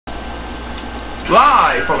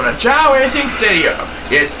live from the Chao Racing Stadium.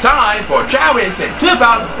 It's time for Chao Racing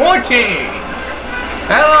 2014.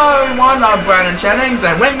 Hello everyone, I'm Brandon Jennings,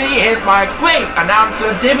 and with me is my great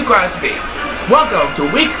announcer, David Crosby. Welcome to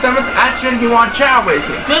Week 7's action here on Chao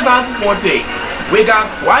Racing 2014. We got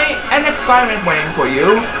quite an excitement waiting for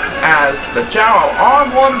you as the Chao are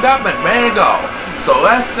warmed up and ready to go. So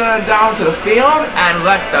let's turn down to the field and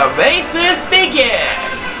let the races begin.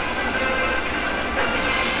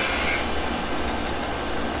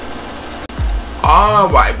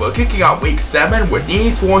 Alright, we're kicking off Week 7 with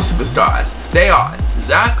these four superstars. They are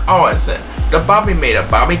Chao Racing, the Bobby Mater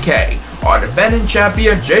Bobby K, our defending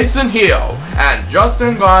champion Jason Hill, and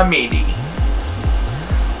Justin Garmidi.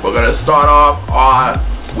 We're going to start off our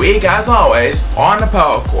week as always on the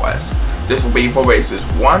power course. This will be for races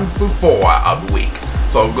 1 through 4 of the week.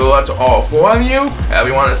 So good luck to all four of you,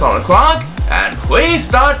 everyone that's on the clock, and please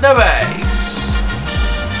start the race.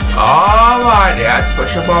 Alright, you have to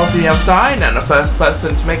push the ball to the outside, and the first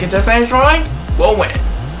person to make it to the finish line will win.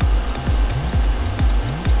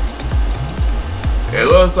 It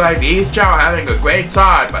looks like these Chao are having a great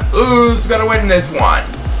time, but who's gonna win this one?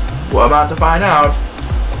 We're about to find out.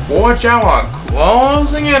 Four Chao are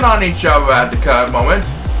closing in on each other at the current moment.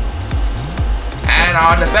 And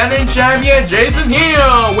our defending champion Jason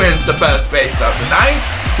Hill wins the first race of the night.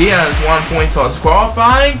 He has 1 point towards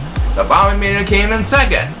qualifying. The Bobby Mater came in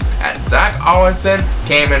second, and Chao Racing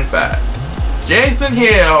came in third. Jason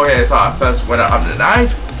Hill is our first winner of the night,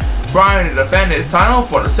 trying to defend his title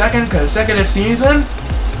for the second consecutive season.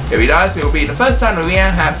 If he does, it will be the first time that we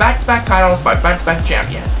have back-to-back titles by back-to-back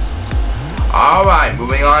champions. Alright,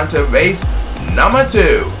 moving on to race number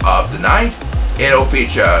 2 of the night. It'll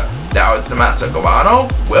feature Dallas the Master Guarano,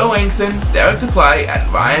 Will Linkson, Derek DePlay,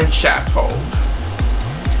 and Ryan Shafthold.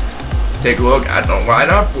 Take a look at the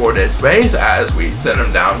lineup for this race as we send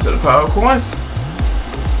them down to the power course.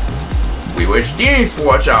 We wish these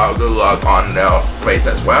four Chao good luck on the race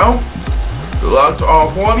as well. Good luck to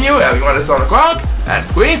all four of you, everyone that's on the clock, and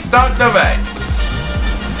please start the race.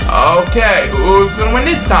 Okay, who's gonna win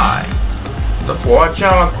this time? The four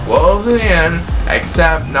Chao are closing in,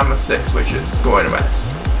 except number 6, which is going to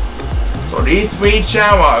rest. So these three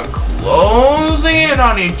Chao are closing in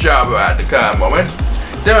on each other at the current moment.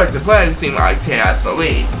 Derek DePlay seems like he has the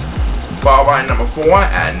lead, followed by number 4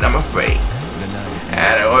 and number 3.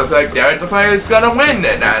 And it looks like Derek DePlay is going to win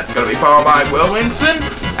it. That's going to be followed by Will Linkson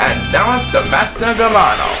and Dallas the Master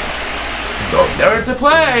Guarano. So Derek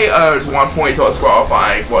DePlay earns 1 point towards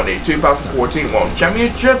qualifying for the 2014 World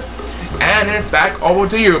Championship. And it's back over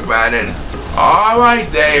to you, Brandon.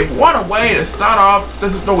 Alright, Dave, what a way to start off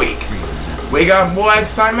the week. We got more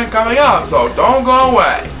excitement coming up, so don't go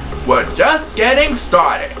away. We're just getting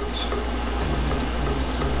started.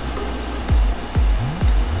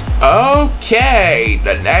 Okay,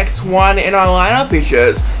 the next one in our lineup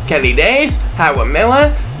features Kenny Days, Howard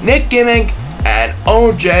Miller, Nick Gimmick, and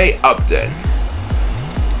OJ Upton.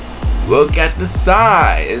 Look at the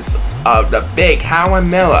size of the big Howard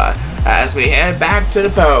Miller as we head back to the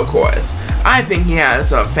power course. I think he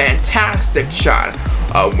has a fantastic shot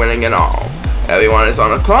of winning it all. Everyone is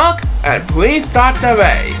on the clock, and please start the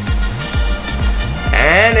race.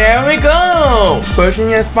 And there we go, pushing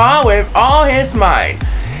his ball with all his might.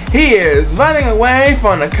 He is running away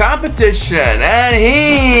from the competition, and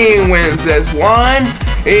he wins this one.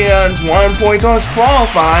 He earns 1 point towards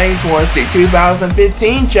qualifying towards the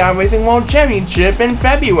 2015 Chao Racing World Championship in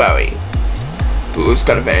February. Who's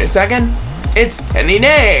gonna finish second? It's Kenny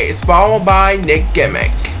Days, followed by Nick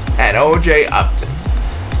Gimmick and OJ Upton.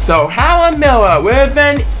 So Howard Miller with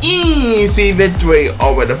an easy victory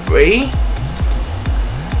over the 3.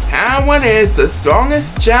 Howard is the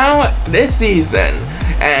strongest Chao this season,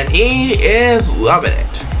 and he is loving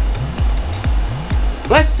it.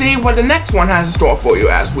 Let's see what the next one has in store for you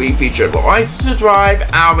as we feature the License to Drive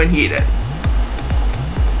Alvin Heaton,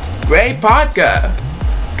 Gray Parker,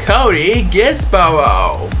 Cody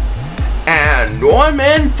Gisborough, and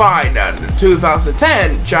Norman Finer, the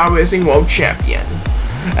 2010 Chao Racing World Champion.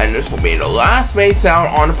 And this will be the last race out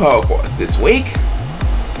on the power course this week.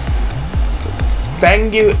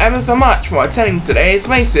 Thank you ever so much for attending today's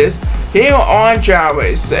races here on Chao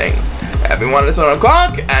Racing. Everyone is on the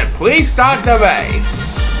clock, and please start the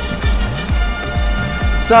race.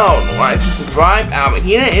 So, the License to Drive Alvin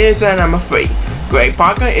Heaton is at number 3. Gray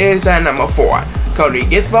Parker is at number 4. Cody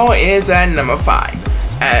Gisborough is at number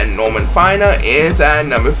 5. And Norman Finer is at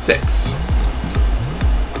number 6.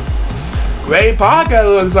 Gray Parker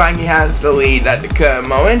looks like he has the lead at the current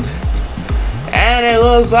moment. And it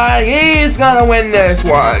looks like he's gonna win this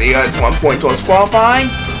one. He earns 1 point towards qualifying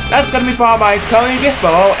That's gonna be followed by Cody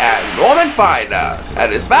Gisbello and Norman Finder.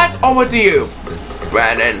 And it's back over to you,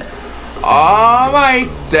 Brandon. Alright,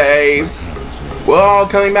 Dave. We're all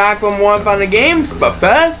coming back for more fun and games, but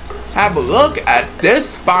first, have a look at this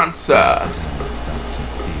sponsor.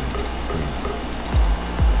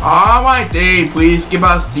 Alright, Dave, please give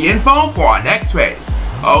us the info for our next race.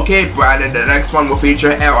 Okay, Brandon, the next one will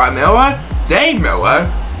feature Aaron Miller, Dave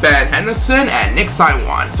Miller, Ben Henderson, and Nick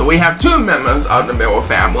Saiwan. So we have 2 members of the Miller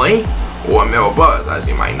family, or Miller brothers, as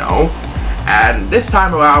you might know. And this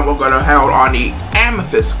time around, we're going to hold on the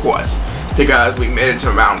Amethyst course, because we made it to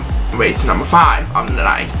round race number 5 of the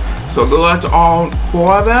night. So good luck to all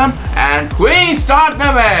 4 of them, and please start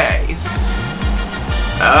the race.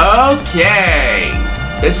 Okay,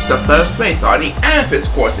 this is the first race on the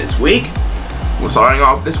Amethyst course this week. We're starting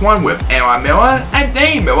off this one with Aaron Miller and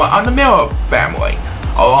Dave Miller of the Miller family,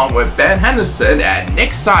 along with Ben Henderson and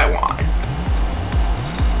Nick Saiwan.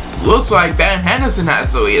 Looks like Ben Henderson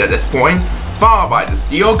has the lead at this point, followed by the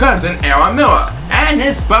Steel Guns and Aaron Miller and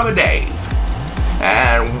his brother Dave.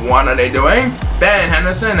 And what are they doing? Ben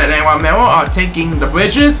Henderson and Aaron Miller are taking the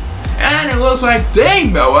bridges, and it looks like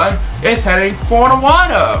Dave Miller is heading for the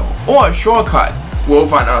water, or a shortcut. We'll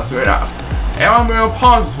find out soon enough. Aaron Miller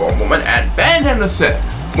pauses for a moment, and Ben Henderson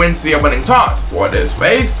wins the opening toss for this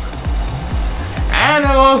race. And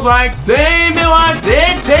it looks like Dave Miller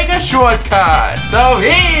did take a shortcut, so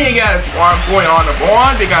he gets 1 point on the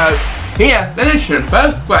board because he has finished in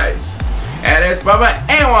first place. And his brother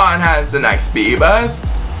Aaron has the next speed bus.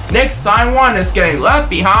 Nick Saiwan is getting left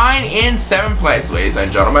behind in 7th place, ladies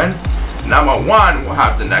and gentlemen. Number 1 will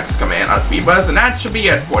have the next command on speed bus, and that should be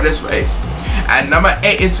it for this race. And number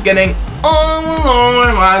 8 is getting all alone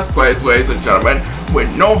in last place, ladies and gentlemen,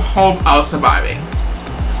 with no hope of surviving.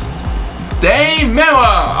 Dave Miller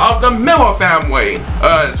of the Miller family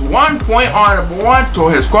earns 1 point on the board to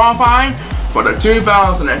his qualifying for the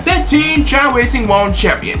 2015 Chao Racing World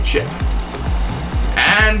Championship.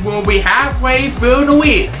 And we'll be halfway through the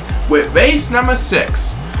week with race number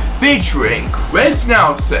 6, featuring Chris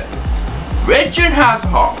Nelson, Richard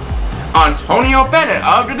Hasselhoff, Antonio Bennett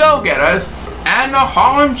of the Go-Getters, and the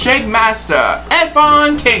Harlem Shake Master,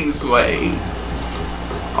 Efron Kingsley.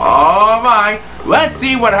 Alright, let's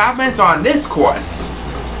see what happens on this course.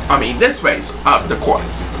 This race of the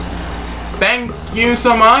course. Thank you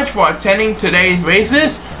so much for attending today's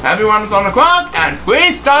races. Everyone's on the clock, and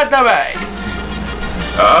please start the race.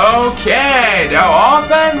 Okay, they're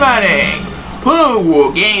off and running. Who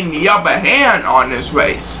will gain the upper hand on this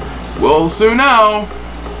race? We'll soon know.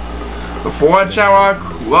 Before each are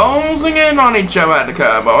closing in on each other at the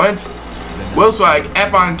curve moment, looks like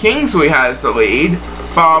Efron Kingsley has the lead,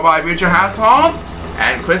 followed by Richard Hasselhoff,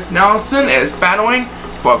 and Chris Nelson is battling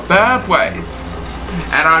for 3rd place.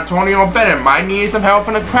 And Antonio Bennett might need some help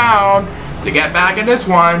from the crowd to get back in this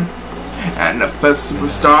one. And the first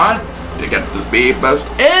superstar to get the speed bus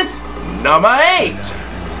is number 8.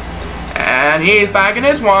 And he's back in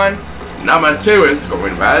this one. Number 2 is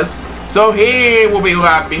going best, so he will be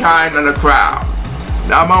left behind in the crowd.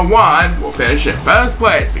 Number 1 will finish in 1st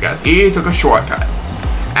place because he took a shortcut.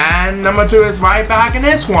 And number 2 is right back in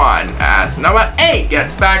this one as number 8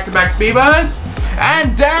 gets back-to-back speed bus.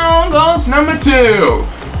 And down goes number 2.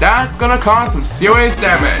 That's gonna cause some serious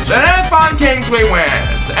damage. And Efron Kingsley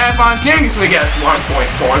wins. Efron Kingsley gets 1 point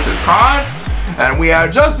towards his card. And we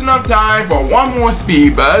have just enough time for 1 more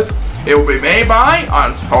speed bus. It will be made by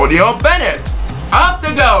Antonio Bennett of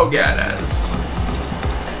the Go-Getters.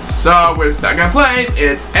 So with 2nd place,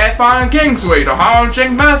 it's Efron Kingsley, the Harlem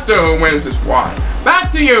Shake Master, who wins this one.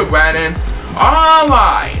 Back to you, Brandon.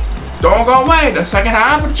 Alright, don't go away. The 2nd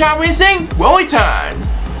half of Chao Racing will return.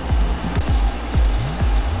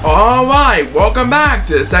 Alright, welcome back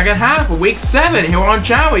to the 2nd half of week 7 here on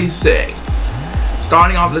Chao Racing.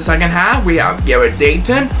 Starting off the 2nd half, we have Garrett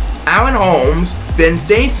Dayton, Aaron Holmes, Vince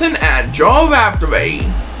Dayson, and Joe Raftery.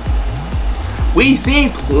 We've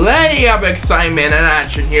seen plenty of excitement and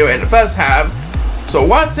action here in the 1st half. So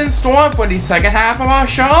what's in store for the 2nd half of our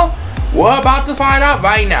show? We're about to find out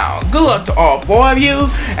right now. Good luck to all 4 of you,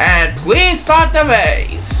 and please start the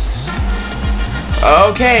race.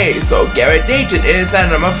 Okay, so Garrett Dayton is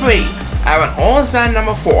at number 3, Aaron Holmes at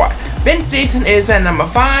number 4, Vince Dayson is at number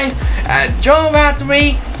 5, and Joe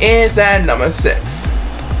Raftery is at number 6.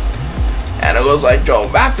 And it looks like Joe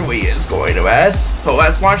Raftery is going to rest, so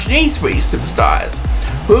let's watch these 3 superstars.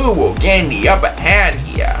 Who will gain the upper hand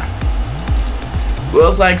here?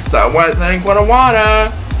 Looks like someone's heading for the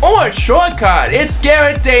water. Or a shortcut. It's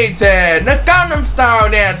Garrett Dayton, the Gangnam Style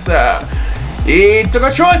dancer. He took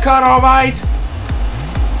a shortcut, alright.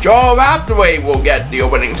 Joe Raftery will get the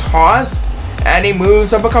opening toss. and he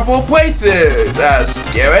moves up a couple of places as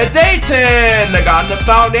Garrett Dayton, the Gangnam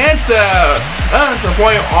Style Dancer, earns a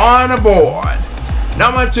point on the board.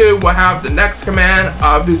 Number 2 will have the next command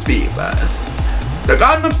of the speed bus. The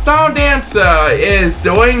Gangnam Style Dancer is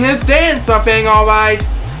doing his dancer thing alright.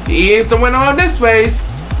 He is the winner of this race.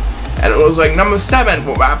 And it looks like number 7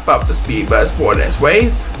 will wrap up the speed bus for this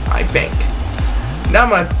race, I think.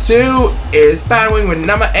 Number 2 is battling with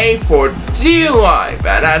number 8 for G-Life,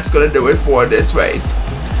 and that's gonna do it for this race.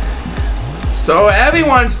 So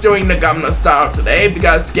everyone's doing the Gangnam Style today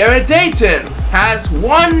because Garrett Dayton has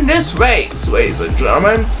won this race, ladies and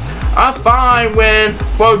gentlemen. A fine win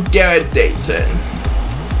for Garrett Dayton.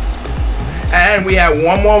 And we have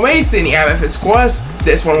one more race in the MFS course.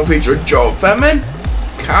 This one will feature Joe Furman,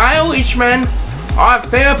 Kyle Leachman, our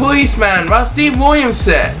favorite policeman Rusty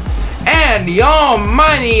Williamson, and the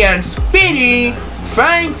almighty and speedy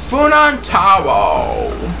Frank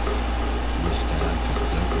Funantaro.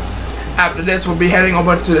 After this, we'll be heading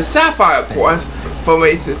over to the Sapphire course for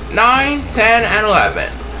races 9, 10, and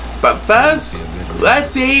 11. But first, let's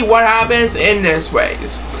see what happens in this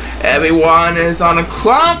race. Everyone is on the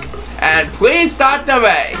clock, and please start the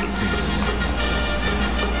race.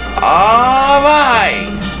 Alright,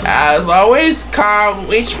 as always, Kyle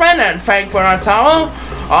Leachman and Frank Funantaro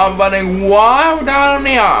are running wild down on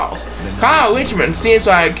the aisles. Kyle Leachman seems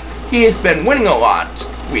like he's been winning a lot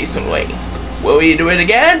recently. Will he do it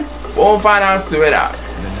again? We'll find out soon enough.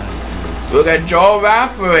 Look at Joe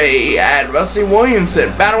Rafferty and Rusty Williamson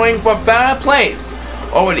battling for third place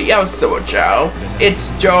over the other silver Joe.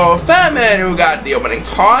 It's Joe Furman who got the opening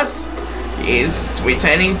toss. He's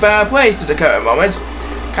retaining third place at the current moment.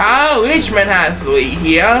 Kyle Leachman has the lead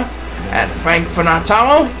here, and Frank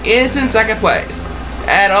Funantaro is in second place.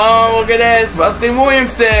 And oh, look at this, Rusty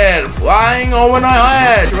Williamson flying over the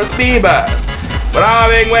edge with a speed bus. But our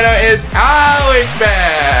big winner is Kyle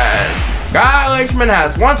Leachman. Kyle Leachman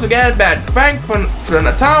has once again bet Frank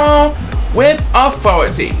Funantaro with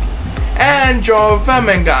authority. And Joe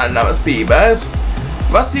Furman got another speed bus.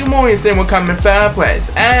 Rusty Williamson will come in third place,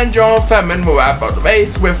 and Joe Furman will wrap up the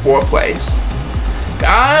race with fourth place.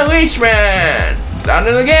 Kyle Leachman done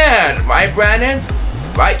it again, right, Brandon?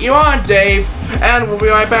 Right, you are, Dave. And we'll be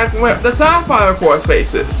right back with the Sapphire course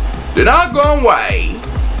races. Do not go away.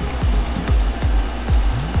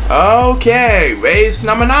 Okay, race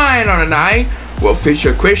number 9 on the night will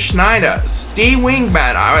feature Chris Schneider, Steve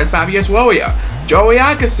Wingman, Iron's Fabulous Warrior, Joey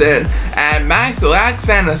Atkinson, and Max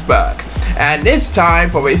Alexandersburg. And this time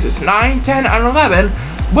for races 9, 10, and 11,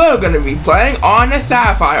 we're going to be playing on the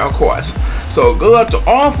Sapphire course. So good luck to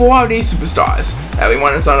all 4 of these superstars.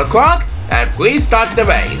 Everyone is on the clock, and please start the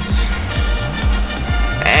race.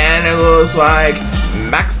 And it looks like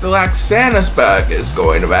Max Alexandersburg is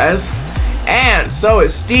going to race. And so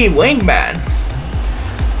is Steve Wingman.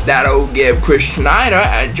 That'll give Chris Schneider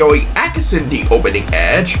and Joey Atkinson the opening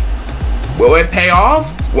edge. Will it pay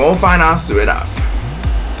off? We'll find out soon enough.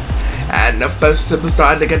 And the first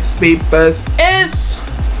superstar to get the speed bus is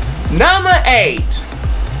number 8.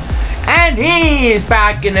 And he's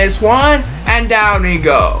back in this one, and down he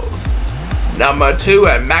goes. Number 2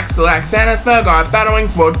 and Max Alexandersburg are battling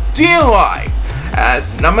for dear life,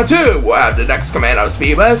 as number 2 will have the next command of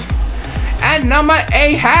speed bus. And number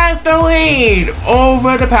 8 has the lead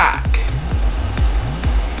over the pack.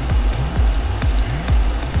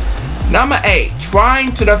 Number 8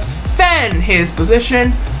 trying to defend his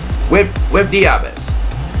position with the others.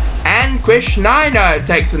 And Chris Schneider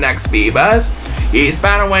takes the next speed bus. He's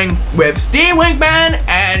battling with Steve Wingman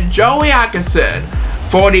and Joey Atkinson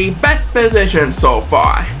for the best position so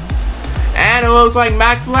far. And it looks like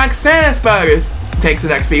Max Alexandersburg takes the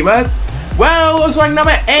next speed bus. Well, it looks like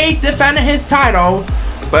number 8 defended his title,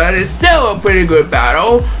 but it's still a pretty good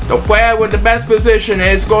battle. The player with the best position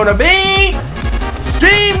is going to be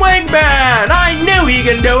Steve Wingman. I knew he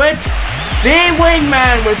can do it. Steve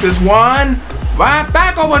Wingman with his 1. Right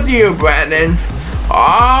back over to you, Brandon.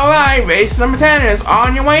 Alright, race number 10 is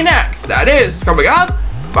on your way next. That is coming up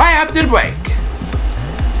right after the break.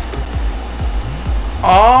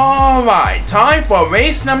 Alright, time for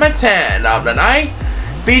race number 10 of the night,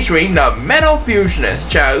 featuring the Metal Fusionist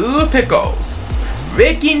Chao Pickles,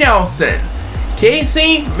 Ricky Nelson,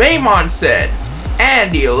 Casey Raymondson,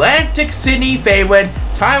 and the Atlantic City favorite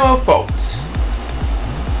Tyler Foltz.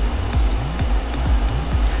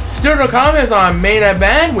 Still to come is our main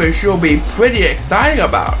event, which you'll be pretty excited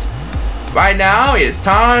about. Right now, it's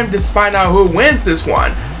time to find out who wins this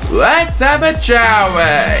one. Let's have a Chao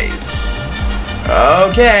race.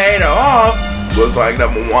 Okay, they're off. Looks like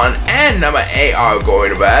number 1 and number 8 are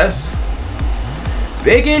going to rest.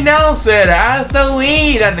 Ricky Nelson has the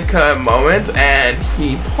lead at the current moment, and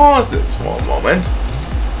he pauses for a moment,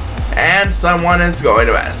 and someone is going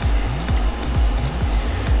to rest.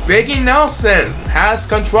 Ricky Nelson has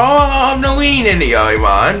control of the lead in the early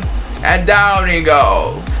run, and down he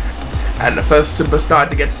goes. And the first superstar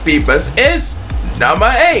to get speed boost is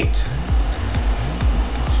number 8.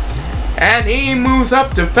 And he moves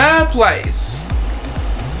up to 3rd place.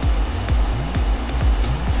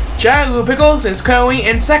 Chao Pickles is currently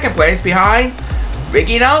in 2nd place behind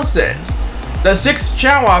Ricky Nelson. The 6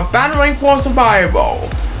 Chao are battling for survival.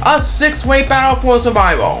 A 6-way battle for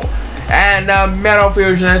survival. And the Metal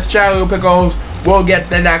Fusionist Chao Pickles will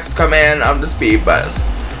get the next command of the speed boost.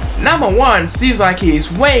 Number 1 seems like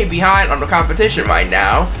he's way behind on the competition right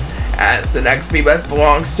now, as the next speed boost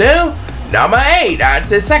belongs to number 8.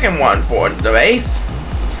 That's his 2nd one for the race.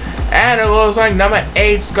 And it looks like number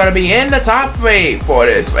 8's gonna be in the top 3 for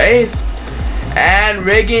this race. And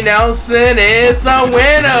Ricky Nelson is the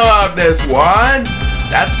winner of this one.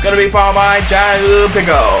 That's gonna be followed by Chao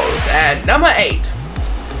Pickles at number 8.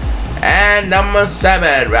 And number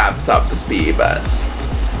 7 wraps up the speed boost.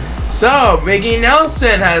 So, Ricky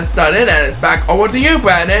Nelson has done it, and it's back over to you,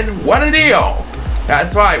 Brandon. What a deal.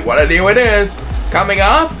 That's right, what a deal it is. Coming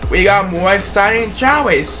up, we got more exciting Chao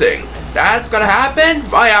Racing. That's gonna happen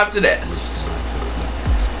right after this.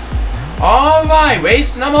 Alright,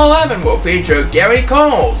 race number 11 will feature Gary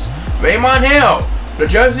Coles, Raymond Hill, the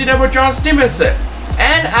Jersey Devil John Stevenson,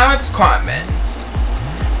 and Alex Cartman.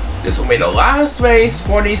 This will be the last race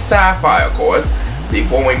for the Sapphire course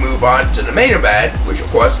before we move on to the main event, which of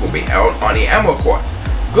course will be held on the Emerald course.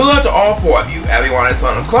 Good luck to all 4 of you. Everyone is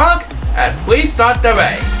on the clock, and please start the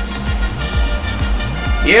race.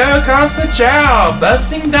 Here comes the Chao,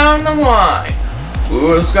 busting down the line.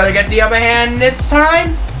 Who's gonna get the upper hand this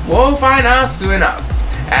time? We'll find out soon enough.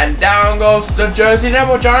 And down goes the Jersey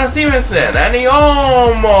Devil John Stevenson, and he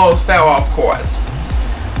almost fell off course.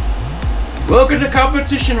 Look at the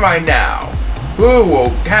competition right now. Who will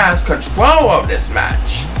has control of this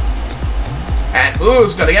match? And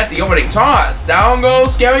who's gonna get the opening toss? Down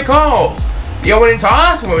goes Gary Coles. The opening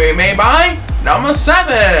toss will be made by number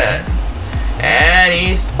 7. And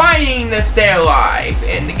he's fighting to stay alive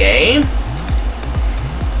in the game.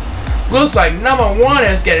 Looks like number 1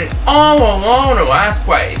 is getting all alone in last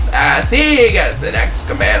place as he gets the next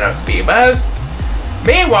command of speed boost.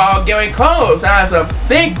 Meanwhile, Gary Coles has a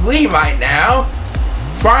big lead right now,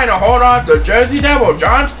 trying to hold on to Jersey Devil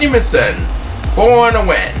John Stevenson for the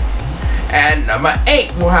win. And number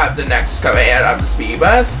 8 will have the next command of the speed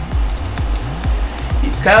boost.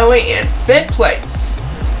 He's currently in 5th place,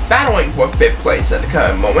 battling for 5th place at the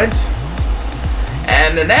current moment.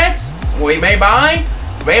 And the next will be made by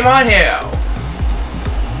Raymond Hill.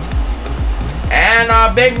 And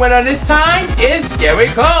our big winner this time is Gary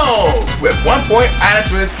Coles with 1 point added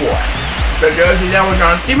to his score. The Jersey Devil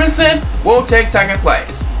John Stevenson will take 2nd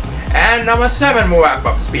place. And number 7 will wrap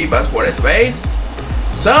up the speed boost for this race.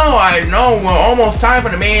 So I know we're almost time for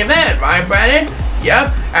the main event, right Brandon?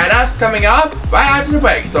 Yep, and that's coming up right after the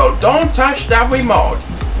break, so don't touch that remote.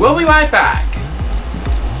 We'll be right back.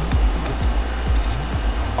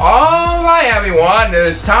 Alright everyone, it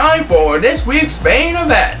is time for this week's main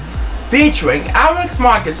event, featuring Alex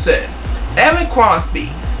Markinson, Eric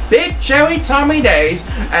Crosby, Big Cherry Tommy Days,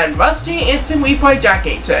 and Rusty Instant Replay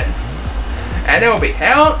Jackington. And it will be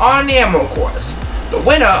held on the Emerald course. The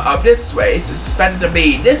winner of this race is expected to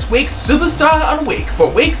be this week's Superstar of the Week for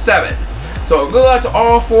Week 7. So good luck to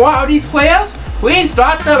all 4 of these players. Please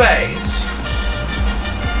start the race.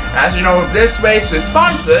 As you know, this race is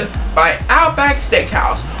sponsored by Outback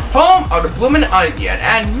Steakhouse, home of the Bloomin' Onion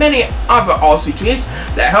and many other Aussie treats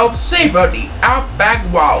that help savor the Outback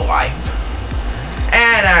wildlife.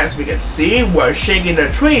 And as we can see, we're shaking the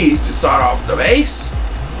trees to start off the race.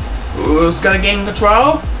 Who's gonna gain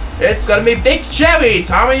control? It's gonna be Big Cherry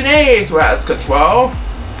Tommy Days who has control.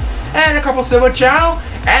 And a couple Silver Chow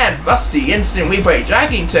and Rusty Instant Replay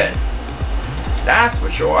Jackington. That's for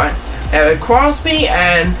sure. Eric Crosby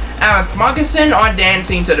and Alex Markinson are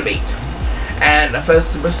dancing to the beat. And the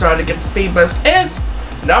first superstar to get the speed boost is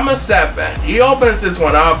number 7. He opens this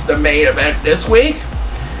one up, the main event this week.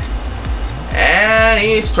 And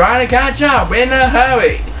he's trying to catch up in a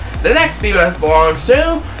hurry. The next speed boost belongs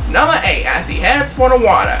to number 8 as he heads for the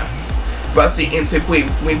water. Rusty Instant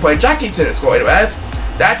Replay Jackington is going to rest.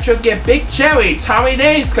 That should give Big Cherry Tommy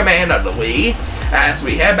Days command of the lead as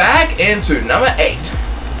we head back into number 8.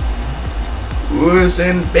 Who's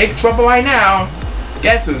in big trouble right now?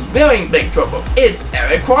 Guess who's really in big trouble? It's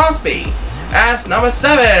Eric Crosby as number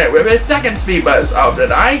 7 with his 2nd speed boost of the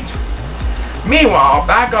night. Meanwhile,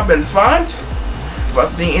 back up in front,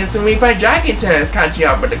 Busting Instant Replay Jackington is catching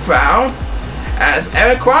up with the crowd, as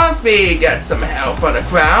Eric Crosby gets some help from the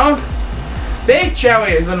crowd. Big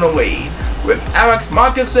Cherry is in the lead, with Alex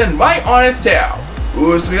Markinson right on his tail.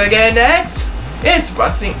 Who's gonna get next? It's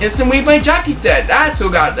Busting Instant Replay Jackington. That's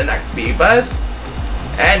who got the next speed bus.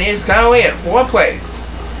 And he's currently in 4th place.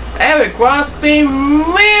 Eric Crosby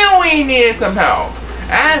really needs some help,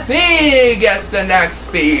 as he gets the next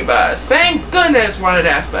speed bus. Thank goodness, what an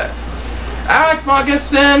effort. Alex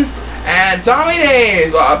Markinson and Tommy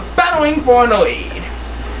Days are battling for the lead,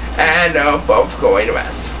 and they're both going to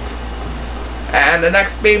rest. And the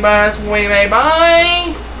next speed bus we made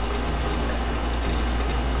by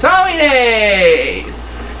Tommy Days,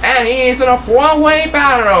 and he's in a 4-way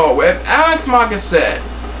battle with Alex Markinson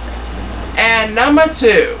and number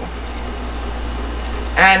 2.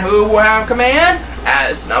 And who will have command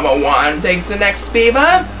as number 1 takes the next speed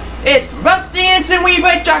bus? It's Rusty Instant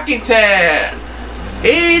Replay Jackington.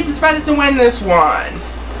 He's expected to win this one.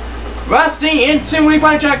 Rusty Instant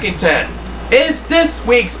Replay Jackington is this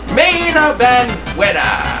week's main event winner.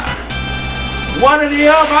 Won a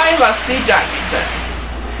deal by Rusty Jackington.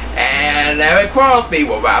 And Eric Crosby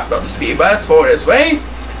will wrap up the speed bus for this race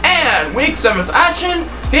and week 7's action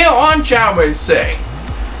here on Chao Racing.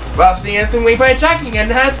 Rusty Instant Replay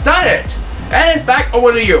Jackington has done it, and it's back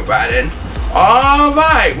over to you, Brandon.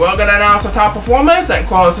 Alright, we're gonna announce the top performers and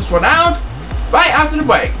close this one out right after the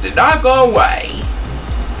break. Did not go away.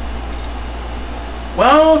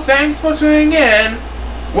 Well, thanks for tuning in.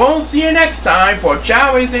 We'll see you next time for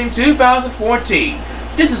Chao Racing 2014.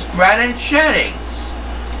 This is Brandon Jennings,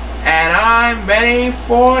 and I'm ready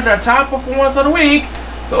for the top performers of the week,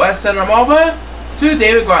 so let's send them over to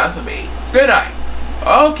David Grassleby. Good night.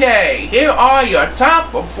 Okay, here are your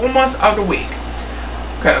top performers of the week.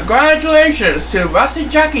 Congratulations to Rusty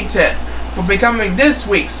Jackington for becoming this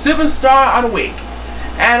week's Superstar of the Week.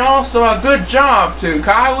 And also a good job to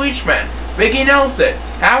Kyle Leachman, Ricky Nelson,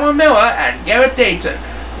 Howard Miller, and Garrett Dayton.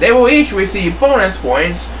 They will each receive bonus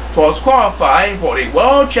points towards qualifying for the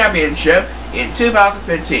World Championship in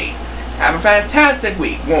 2015. Have a fantastic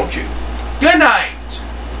week, won't you? Good night!